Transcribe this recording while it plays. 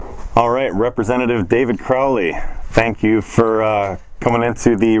All right, Representative David Crowley, thank you for coming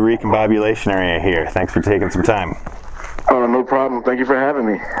into the recombobulation area here. Thanks for taking some time. No problem. Thank you for having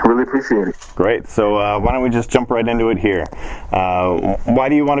me. Really appreciate it. Great. So why don't we just jump right into it here. Why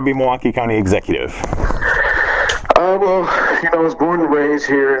do you want to be Milwaukee County Executive? Well, I was born and raised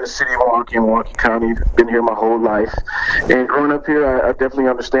here in the city of Milwaukee County. Been here my whole life. And growing up here, I definitely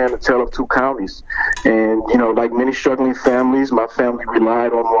understand the tale of two counties. And, like many struggling families, my family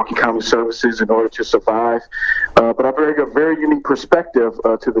relied on Milwaukee County services in order to survive. But I bring a very unique perspective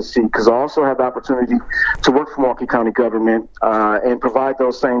to the seat because I also have the opportunity to work for Milwaukee County government and provide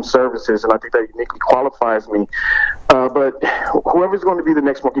those same services. And I think that uniquely qualifies me. But whoever's going to be the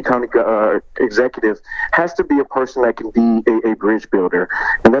next Milwaukee County executive has to be a person that can be a bridge builder.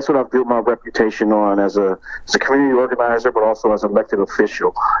 And that's what I've built my reputation on as a community organizer, but also as an elected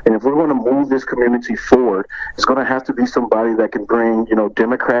official. And if we're going to move this community forward, it's going to have to be somebody that can bring,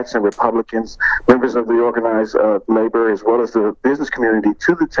 Democrats and Republicans, members of the organized labor, as well as the business community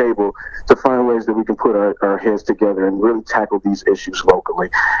to the table to find ways that we can put our heads together and really tackle these issues locally.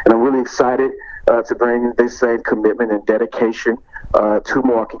 And I'm really excited to bring this same commitment and dedication to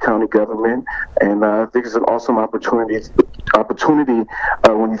Milwaukee County government, and I think it's an awesome opportunity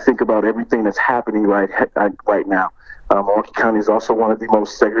when you think about everything that's happening right now. Milwaukee County is also one of the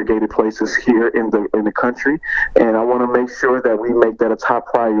most segregated places here in the country, and I want to make sure that we make that a top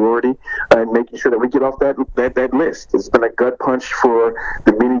priority and making sure that we get off that list. It's been a gut punch for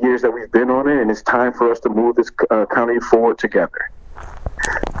the many years that we've been on it, and it's time for us to move this county forward together.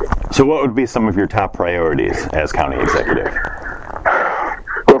 So what would be some of your top priorities as county executive?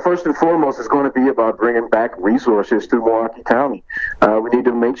 Well, first and foremost, it's going to be about bringing back resources to Milwaukee County. We need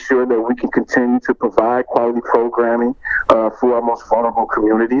to make sure that we can continue to provide quality programming for our most vulnerable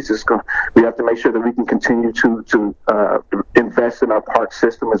communities. We have to make sure that we can continue to invest in our park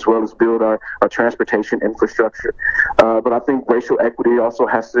system as well as build our transportation infrastructure. But I think racial equity also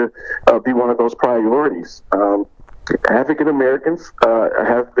has to be one of those priorities. African Americans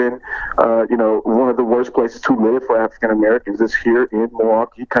have been, one of the worst places to live for African Americans is here in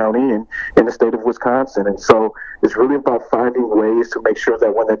Milwaukee County and in the state of Wisconsin. And so it's really about finding ways to make sure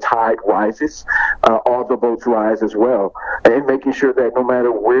that when the tide rises, all the boats rise as well. And making sure that no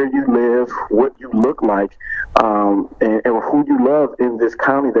matter where you live, what you look like, and who you love in this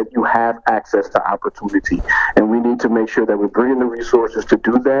county, that you have access to opportunity. And we need to make sure that we're bringing the resources to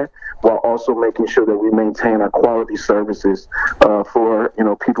do that while also making sure that we maintain our quality services for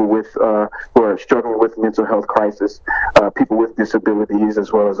people with who are struggling with mental health crisis, people with disabilities,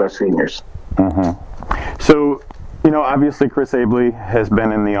 as well as our seniors. Mm-hmm. So, obviously Chris Abele has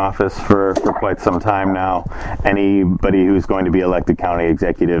been in the office for quite some time now. Anybody who's going to be elected county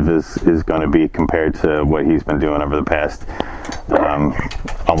executive is going to be compared to what he's been doing over the past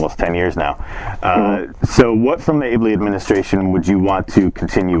almost 10 years now. So what from the Abele administration would you want to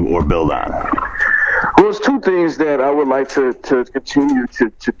continue or build on? Well, there's two things that I would like to continue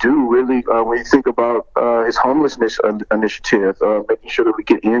to do, really, when you think about his homelessness initiative, making sure that we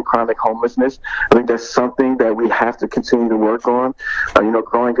get in chronic homelessness. I think that's something that we have to continue to work on.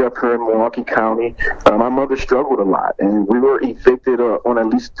 Growing up here in Milwaukee County, my mother struggled a lot, and we were evicted on at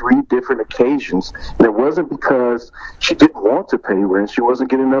least 3 different occasions. And it wasn't because she didn't want to pay rent. She wasn't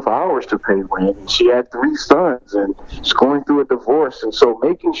getting enough hours to pay rent. And she had 3 sons, and she's going through a divorce. And so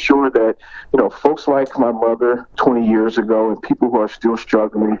making sure that, folks like my mother 20 years ago and people who are still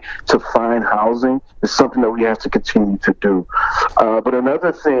struggling to find housing is something that we have to continue to do. But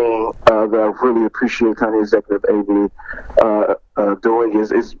another thing that I really appreciate County Executive Abele doing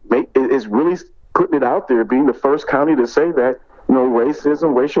is really putting it out there, being the first county to say that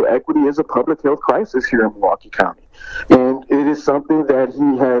racism, racial equity is a public health crisis here in Milwaukee County. And it is something that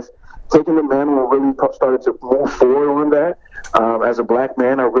he has taken the mantle and really started to move forward on that. As a black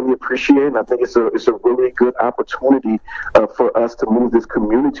man, I really appreciate it, and I think it's a really good opportunity for us to move this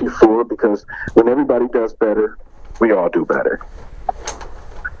community forward, because when everybody does better, we all do better.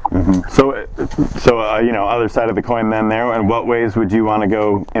 Mm-hmm. So other side of the coin then there, in what ways would you want to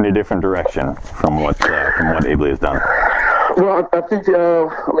go in a different direction from what Abele has done? Well, I think,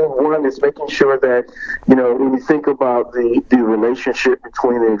 one is making sure that, when you think about the relationship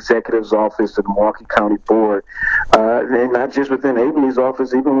between the executive's office and the Milwaukee County Board, and not just within Abele's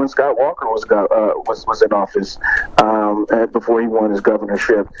office, even when Scott Walker was in office, before he won his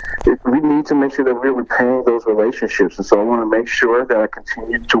governorship. We need to make sure that we're repaying those relationships. And so I want to make sure that I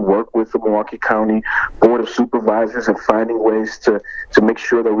continue to work with the Milwaukee County Board of Supervisors and finding ways to make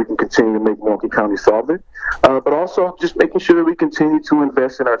sure that we can continue to make Milwaukee County solvent, but also just making sure that we continue to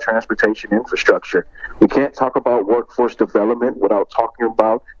invest in our transportation infrastructure. We can't talk about workforce development without talking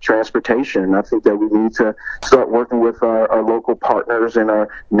about transportation. And I think that we need to start working with our local partners and our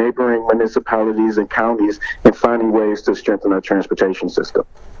neighboring municipalities and counties in finding ways to strengthen our transportation system.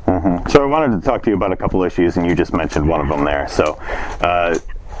 Mm-hmm. So I wanted to talk to you about a couple issues, and you just mentioned one of them there. So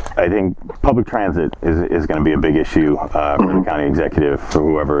I think public transit is going to be a big issue for the county executive, for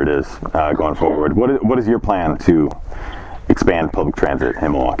whoever it is, going forward. What is your plan to expand public transit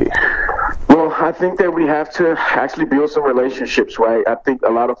in Milwaukee? Well, I think that we have to actually build some relationships, right? I think a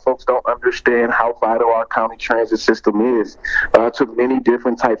lot of folks don't understand how vital our county transit system is to many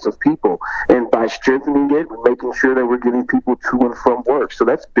different types of people. And by strengthening it, we're making sure that we're getting people to and from work. So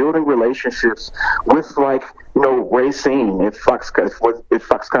that's building relationships with, like, Racine. If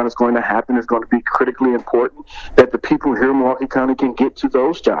Foxconn is going to happen, it's going to be critically important that the people here in Milwaukee County can get to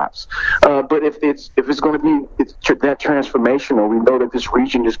those jobs. But if it's going to be that transformational, we know that this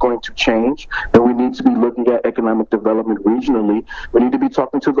region is going to change, and we need to be looking at economic development regionally. We need to be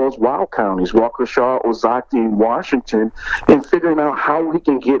talking to those wild counties, Waukesha, Ozaukee, and Washington, and figuring out how we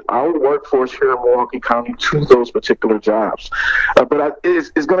can get our workforce here in Milwaukee County to those particular jobs. But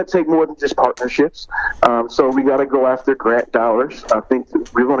it's going to take more than just partnerships. So we got to go after grant dollars. I think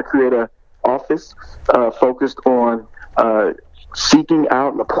we're going to create an office focused on seeking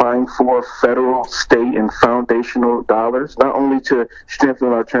out and applying for federal, state, and foundational dollars, not only to strengthen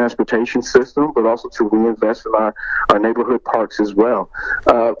our transportation system, but also to reinvest in our neighborhood parks as well.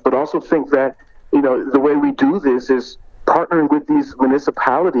 But also think that, the way we do this is partnering with these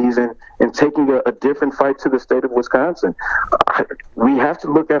municipalities and taking a different fight to the state of Wisconsin. We have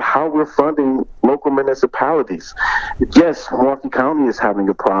to look at how we're funding local municipalities. Yes, Milwaukee County is having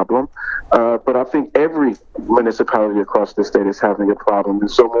a problem, but I think every municipality across the state is having a problem. And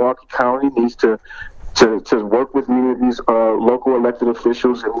so Milwaukee County needs to work with many of these local elected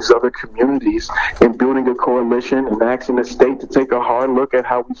officials and these other communities in building a coalition and asking the state to take a hard look at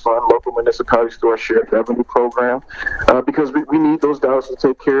how we fund local municipalities through our shared revenue program, because we need those dollars to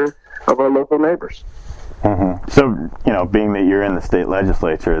take care of our local neighbors. Mm-hmm. So, being that you're in the state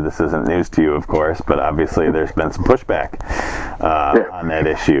legislature, this isn't news to you, of course, but obviously there's been some pushback on that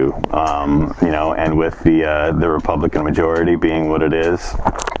issue, and with the Republican majority being what it is,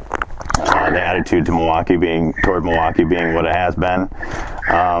 the attitude toward Milwaukee being what it has been.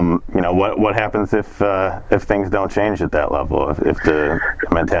 What happens if things don't change at that level? If the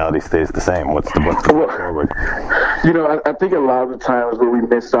mentality stays the same, what's the way forward? I think a lot of the times what we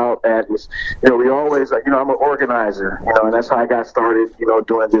miss out at is, we always, I'm an organizer, and that's how I got started,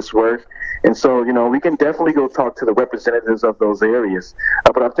 doing this work. And so, we can definitely go talk to the representatives of those areas.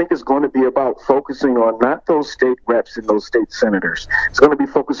 But I think it's going to be about focusing on not those state reps and those state senators. It's going to be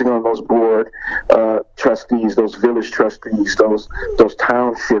focusing on those board trustees, those village trustees, those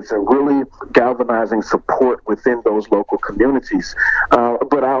townships, and really galvanizing support within those local communities.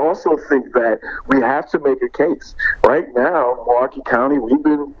 But I also think that we have to make a case. Right now, Milwaukee County, we've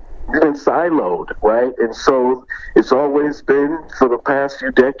been siloed, right? And so it's always been, for the past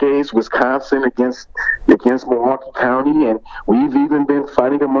few decades, Wisconsin against Milwaukee County, and we've even been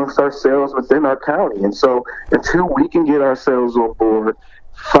fighting amongst ourselves within our county. And so until we can get ourselves on board,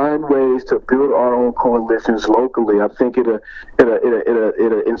 find ways to build our own coalitions locally, I think it'll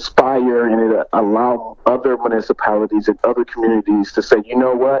inspire and it'll allow other municipalities and other communities to say, you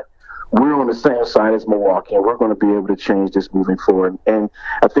know what? We're on the same side as Milwaukee, and we're going to be able to change this moving forward. And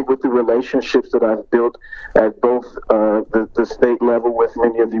I think with the relationships that I've built at both the state level with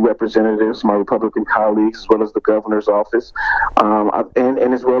many of the representatives, my Republican colleagues, as well as the governor's office,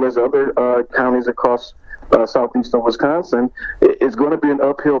 and as well as other counties across southeastern Wisconsin, it's going to be an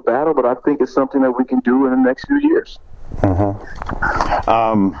uphill battle, but I think it's something that we can do in the next few years.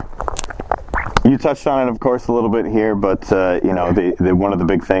 Mm-hmm. You touched on it, of course, a little bit here, but one of the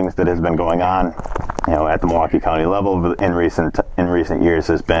big things that has been going on, at the Milwaukee County level in recent years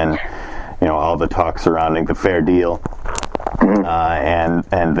has been, all the talk surrounding the fair deal, and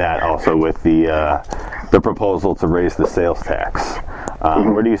that also with the proposal to raise the sales tax.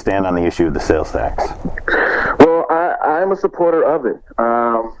 Where do you stand on the issue of the sales tax? Well, I'm a supporter of it.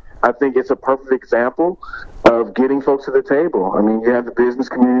 I think it's a perfect example of getting folks to the table. I mean, you have the business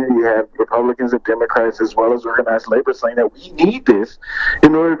community, you have Republicans and Democrats, as well as organized labor, saying that we need this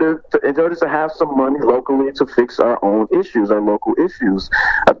in order to have some money locally to fix our own issues, our local issues.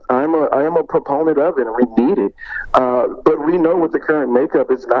 I am a proponent of it, and we need it. But we know with the current makeup,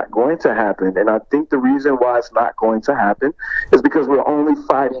 it's not going to happen. And I think the reason why it's not going to happen is because we're only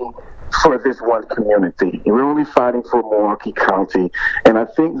fighting for this one community. We're only fighting for Milwaukee County. And I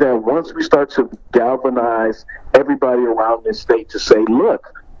think that once we start to galvanize everybody around this state to say,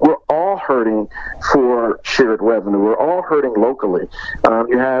 look, we're all hurting for shared revenue. We're all hurting locally.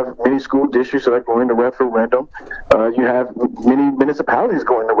 You have many school districts that are going to referendum. You have many municipalities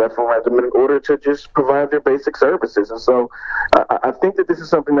going to referendum in order to just provide their basic services. And so I think that this is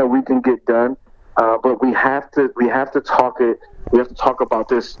something that we can get done. But we have to talk it. We have to talk about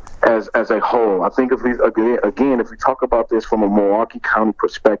this as a whole. I think if we talk about this from a Milwaukee County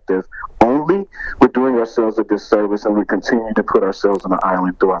perspective only, we're doing ourselves a disservice, and we continue to put ourselves on an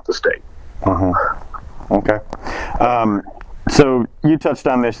island throughout the state. Okay. So you touched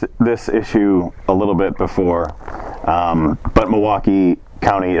on this issue a little bit before, but Milwaukee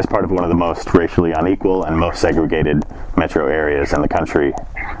County is part of one of the most racially unequal and most segregated metro areas in the country.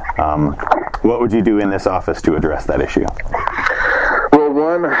 What would you do in this office to address that issue? Well,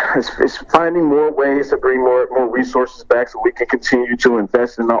 one is finding more ways to bring more resources back so we can continue to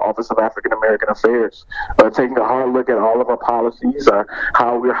invest in the Office of African American Affairs, taking a hard look at all of our policies,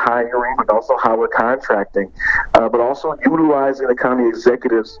 how we're hiring, but also how we're contracting, but also utilizing the county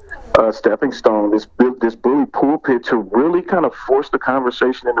executive's stepping stone, this bully pulpit, to really kind of force the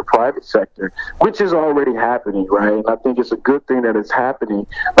conversation in the private sector, which is already happening, right? And I think it's a good thing that it's happening,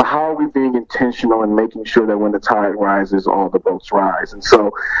 but how are we being intentional in making sure that when the tide rises, all the boats rise? And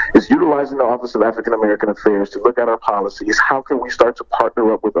so it's utilizing the Office of African American Affairs to look at our policies. How can we start to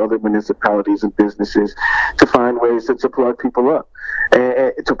partner up with other municipalities and businesses to find ways to plug people up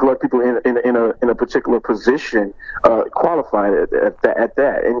and to plug people in a particular position qualified at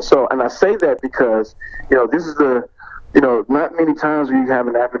that. And so, and I say that because, this is not many times when you have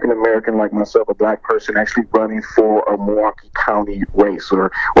an African American like myself, a black person, actually running for a Milwaukee County race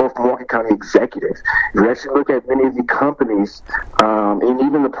or Milwaukee County executive. If you actually look at many of the companies, and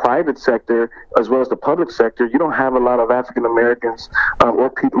even the private sector as well as the public sector, you don't have a lot of African Americans or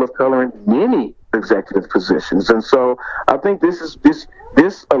people of color in many executive positions. And so I think this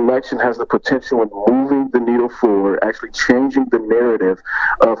election has the potential of moving the needle forward, actually changing the narrative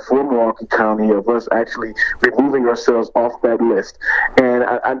for Milwaukee County, of us actually removing ourselves off that list. And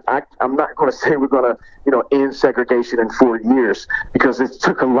I'm not going to say we're going to end segregation in 4 years, because it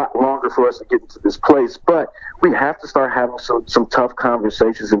took a lot longer for us to get into this place. But we have to start having some tough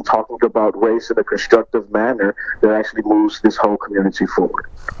conversations and talking about race in a constructive manner that actually moves this whole community forward.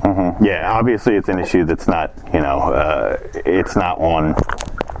 Yeah, obviously it's an issue that's not, it's not one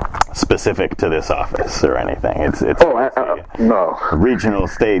specific to this office or anything. It's no regional,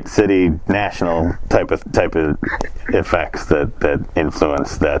 state, city, national type of effects that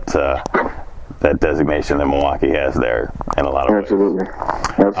influence that designation that Milwaukee has there in a lot of ways.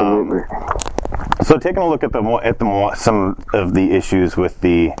 Absolutely. So taking a look at some of the issues with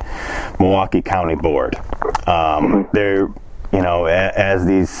the Milwaukee County Board, there. As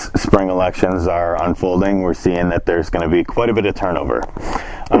these spring elections are unfolding, we're seeing that there's going to be quite a bit of turnover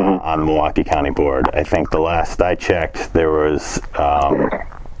on the Milwaukee County Board. I think the last I checked, there was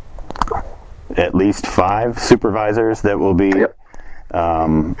at least 5 supervisors that will be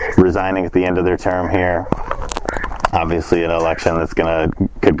resigning at the end of their term here. Obviously, an election that's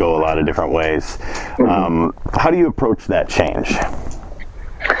could go a lot of different ways. How do you approach that change?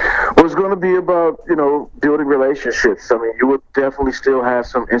 Well, it's going to be about, building relationships. I mean, you would definitely still have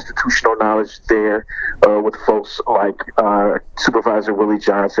some institutional knowledge there with folks like Supervisor Willie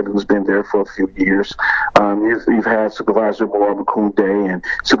Johnson, who's been there for a few years. You've had Supervisor Maura Makunde and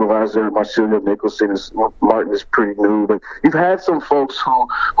Supervisor Marcellio Nicholson. Martin is pretty new, but you've had some folks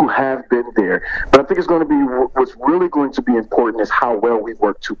who have been there. But I think it's going to be, what's really going to be important is how well we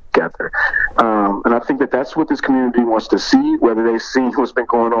work together. And I think that's what this community wants to see, whether they've seen what's been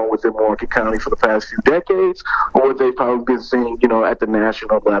going on within Milwaukee County for the past few decades, or what they've probably been seeing, at the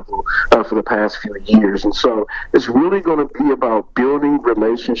national level for the past few years. And so it's really going to be about building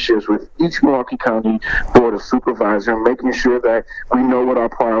relationships with each Milwaukee County Board of Supervisors and making sure that we know what our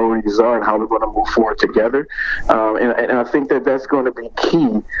priorities are and how we're going to move forward together. And I think that's going to be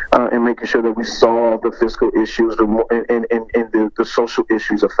key in making sure that we solve the fiscal issues and the social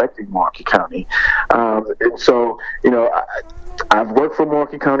issues affecting Milwaukee County. And so, I've worked for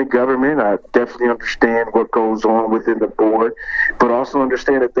Milwaukee County government. I definitely understand what goes on within the board, but also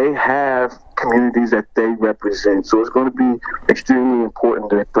understand that they have communities that they represent. So it's going to be extremely important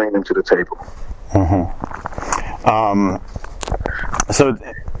to bring them to the table. So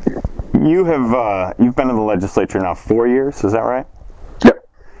you've been in the legislature now 4 years. Is that right? Yep.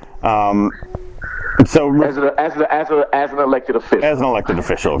 So as an elected official. As an elected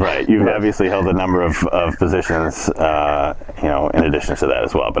official, right? You've obviously held a number of positions, in addition to that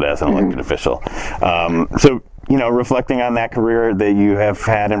as well. But as an elected official, so reflecting on that career that you have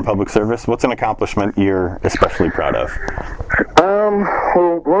had in public service, what's an accomplishment you're especially proud of?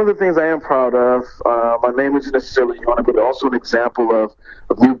 Well, one of the things I am proud of, my name isn't necessarily on it, but also an example of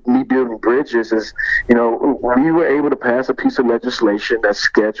me building bridges is, we were able to pass a piece of legislation that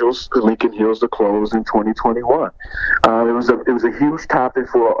schedules the Lincoln Hills to close in 2021. It was a huge topic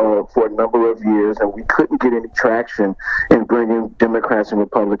for a number of years, and we couldn't get any traction in bringing Democrats and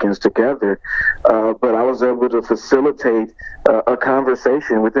Republicans together. But I was able to facilitate a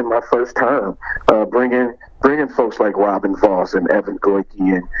conversation within my first term, bringing folks like Robin Voss and Evan Goike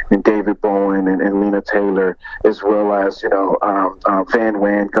and David Bowen and Lena Taylor, as well as, Van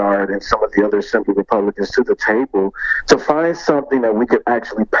Wangard and some of the other Assembly Republicans to the table to find something that we could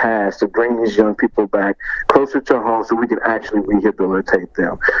actually pass to bring these young people back closer to home so we can actually rehabilitate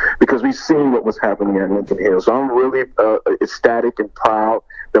them. Because we've seen what was happening at Lincoln Hills. So I'm really ecstatic and proud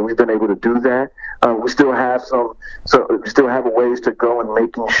that we've been able to do that. We still have a ways to go in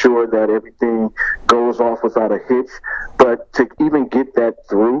making sure that everything goes off without a hitch. But to even get that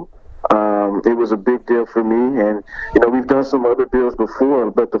through, it was a big deal for me. And we've done some other bills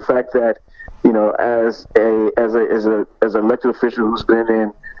before, but the fact that as an elected official who's been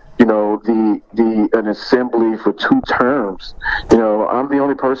in an assembly for 2 terms, I'm the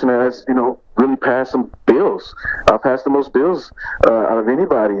only person that has really passed some bills. I've passed the most bills out of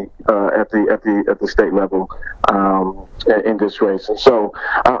anybody at the state level in this race, and so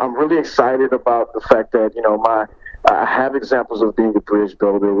I'm really excited about the fact that I have examples of being a bridge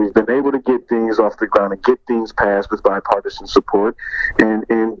builder. We've been able to get things off the ground and get things passed with bipartisan support, and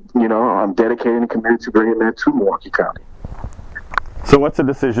I'm dedicating the community to bringing that to Milwaukee County. So what's a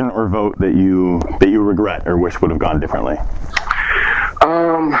decision or vote that you regret or wish would have gone differently?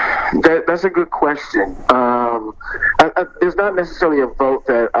 That's a good question. It's not necessarily a vote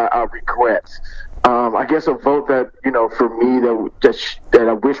that I regret. I guess a vote that, for me that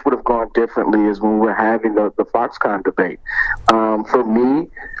I wish would have gone differently is when we were having the Foxconn debate. For me,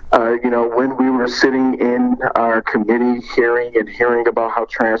 when we were sitting in our committee hearing about how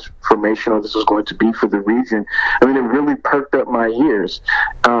transformational this was going to be for the region, it really perked up my ears.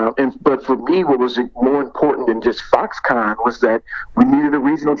 But for me, what was more important than just Foxconn was that we needed a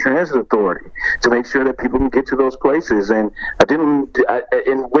regional transit authority to make sure that people can get to those places. And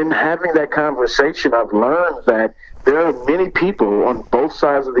when having that conversation, I've learned that there are many people on both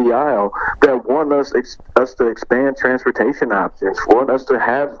sides of the aisle that want us to expand transportation options, want us to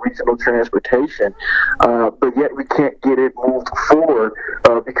have regional transportation, but yet we can't get it moved forward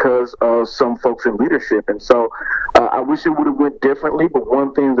because of some folks in leadership. And so I wish it would have went differently, but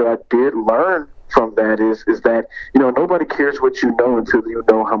one thing that I did learn from that is that nobody cares what you know until you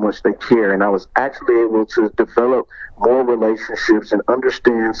know how much they care. And I was actually able to develop more relationships and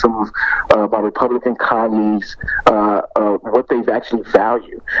understand some of my Republican colleagues what they've actually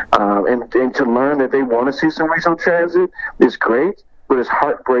value, and to learn that they want to see some regional transit is great. But it's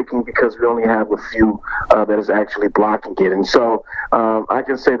heartbreaking because we only have a few that is actually blocking it. And so I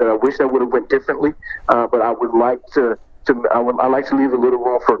can say that I wish that would have went differently, but I would like to. I like to leave a little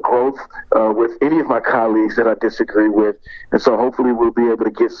room for growth with any of my colleagues that I disagree with, and so hopefully we'll be able to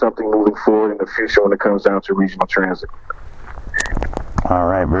get something moving forward in the future when it comes down to regional transit. All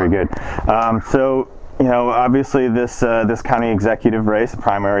right, very good. So obviously this county executive race, the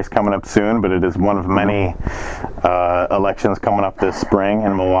primary is coming up soon, but it is one of many elections coming up this spring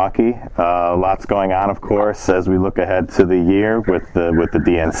in Milwaukee. Lots going on, of course, as we look ahead to the year with the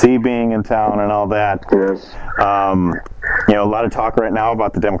DNC being in town and all that. Yes. A lot of talk right now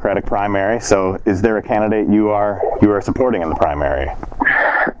about the Democratic primary. So, is there a candidate you are supporting in the primary?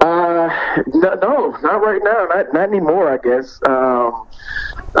 No, not right now. Not anymore, I guess.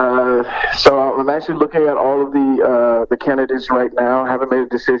 So I'm actually looking at all of the candidates right now. I haven't made a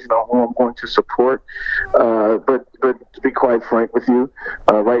decision on who I'm going to support. But to be quite frank with you,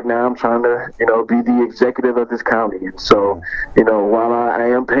 right now I'm trying to be the executive of this county. And so while I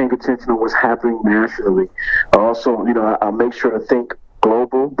am paying attention to what's happening nationally, I also I'll make sure to think globally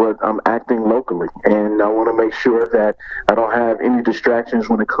global, but I'm acting locally, and I want to make sure that I don't have any distractions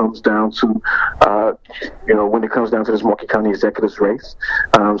when it comes down to, when it comes down to this Milwaukee County Executives race.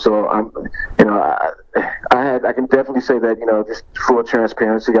 So I'm, I can definitely say that, just full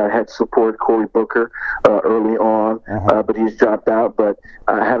transparency, I had support Cory Booker early on, but he's dropped out. But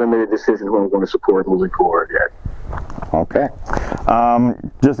I haven't made a decision who I'm going to support moving forward yet. Okay.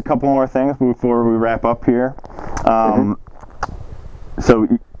 Just a couple more things before we wrap up here. So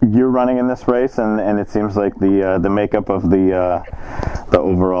you're running in this race, and it seems like the makeup of the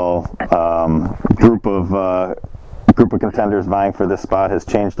overall group of contenders vying for this spot has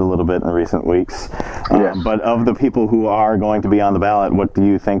changed a little bit in recent weeks. Yes. But of the people who are going to be on the ballot, what do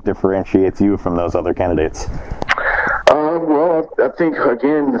you think differentiates you from those other candidates? Well, I think,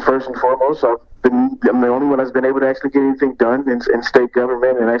 again, first and foremost, I'm the only one that's been able to actually get anything done in state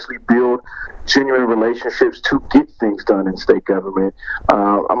government and actually build genuine relationships to get things done in state government.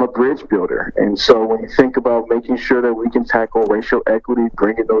 I'm a bridge builder. And so when you think about making sure that we can tackle racial equity,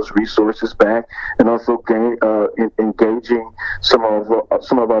 bringing those resources back, and also engaging some of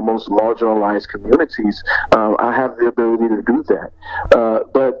our most marginalized communities, I have the ability to do that.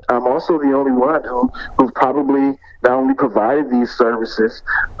 But I'm also the only one who probably not only provided these services,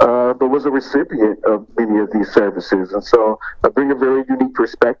 but was a recipient of many of these services. And so I bring a very unique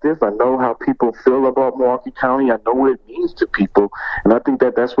perspective. I know how people feel about Milwaukee County. I know what it means to people. And I think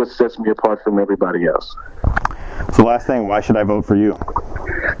that that's what sets me apart from everybody else. So last thing, why should I vote for you?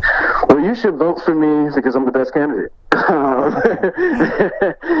 Well, you should vote for me because I'm the best candidate.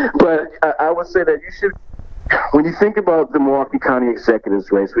 But I would say that you should, when you think about the Milwaukee County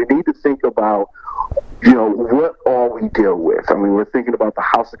Executives race, we need to think about, what all we deal with. I mean, we're thinking about the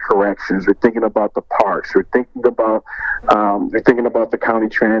House of Corrections. We're thinking about the parks. We're thinking about the county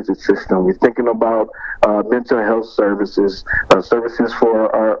transit system. We're thinking about mental health services, services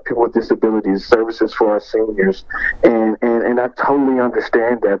for our people with disabilities, services for our seniors. And I totally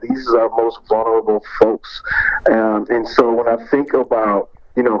understand that these are our most vulnerable folks. And so when I think about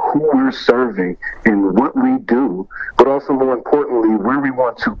who we're serving and what we do, but also more importantly, where we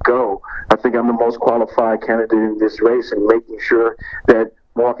want to go, I think I'm the most qualified candidate in this race, and making sure that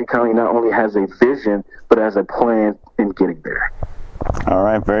Milwaukee County not only has a vision, but has a plan in getting there. All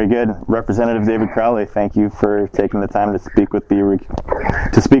right, very good. Representative David Crowley, thank you for taking the time to speak with the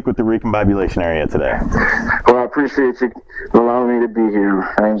Recombobulation area today. Well, I appreciate you allowing me to be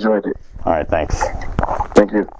here. I enjoyed it. All right, thanks. Thank you.